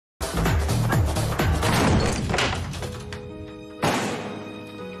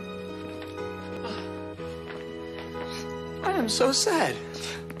I'm so sad.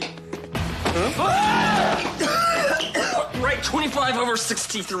 Huh? Right, 25 over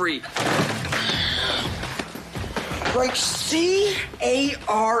 63. Right, C-A-R-L-O-S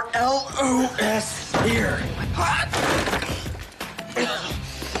here.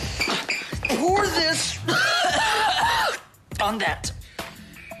 Pour this on that.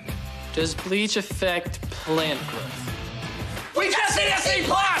 Does bleach affect plant growth? We tested it, C+!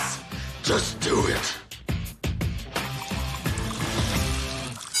 Just do it.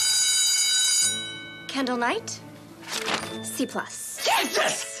 Kendall Knight, C+.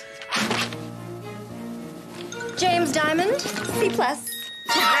 Yes! James Diamond, C+. Nice!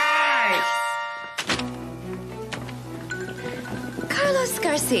 Carlos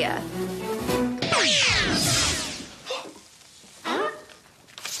Garcia.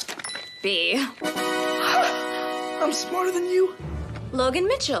 B. I'm smarter than you. Logan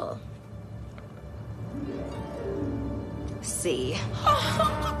Mitchell. C.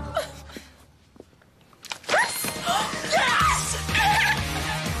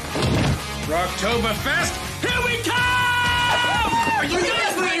 Rocktober Fest, here we come! Are you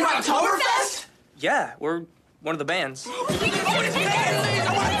guys playing Rocktoberfest? Yeah, we're one of the bands. You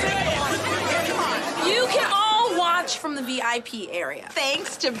can all watch from the VIP area.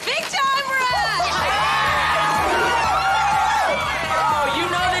 Thanks to Big Time Rush! Oh, you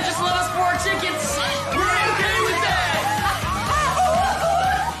know they just let us for our tickets. We're okay with that.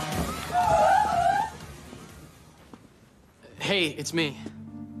 Hey, it's me.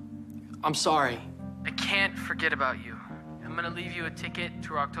 I'm sorry. I can't forget about you. I'm gonna leave you a ticket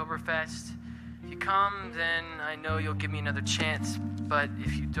to Rocktoberfest. If you come, then I know you'll give me another chance. But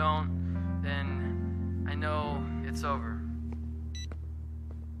if you don't, then I know it's over.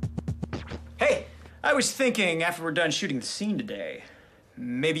 Hey, I was thinking after we're done shooting the scene today,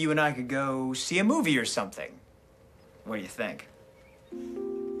 maybe you and I could go see a movie or something. What do you think?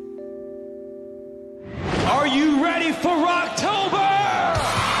 Are you ready for Rocktober?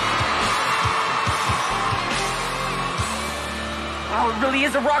 Wow, it really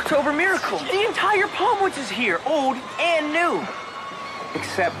is a Rocktober miracle. The entire Palmwoods is here, old and new.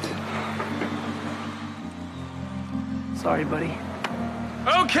 Except... Sorry, buddy.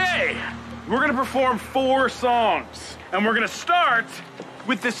 Okay, we're gonna perform 4 songs, and we're gonna start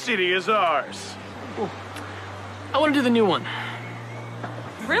with The City Is Ours. I want to do the new one.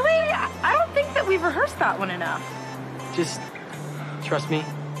 Really? I don't think that we've rehearsed that one enough. Just trust me.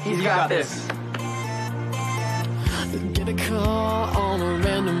 He's got this. Get a call on a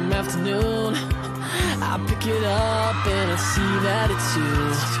random afternoon. I pick it up and I see that it's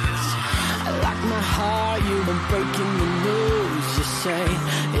you. I like my heart, you've been breaking the news. You say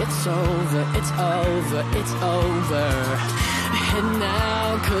it's over, it's over, it's over. And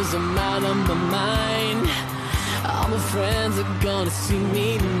now, 'cause I'm out of my mind, all my friends are gonna see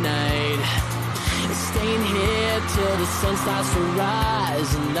me tonight. Staying here till the sun starts to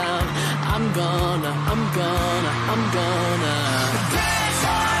rise, and I'm gonna dance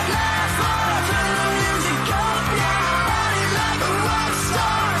all night for, turn the music up now, body like a rock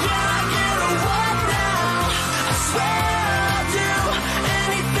star. Can I get a what now? I swear I'll do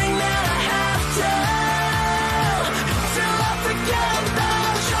anything that I have to, till I forget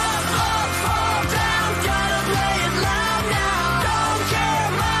about drop off, fall down. Gotta play it loud now. Don't care,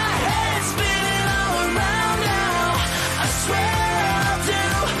 my head's spinning all around now. I swear I'll do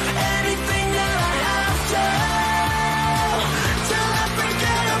anything that I have to, till I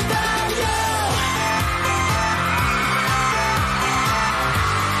forget about you.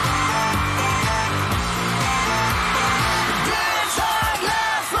 Dance hard,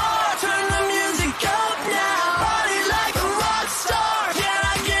 laugh hard, turn the music up now. Body like a rock star. Can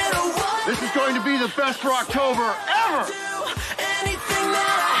I get a what? This is going to be the best Rocktober ever! Do anything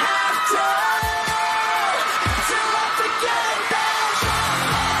that I have to.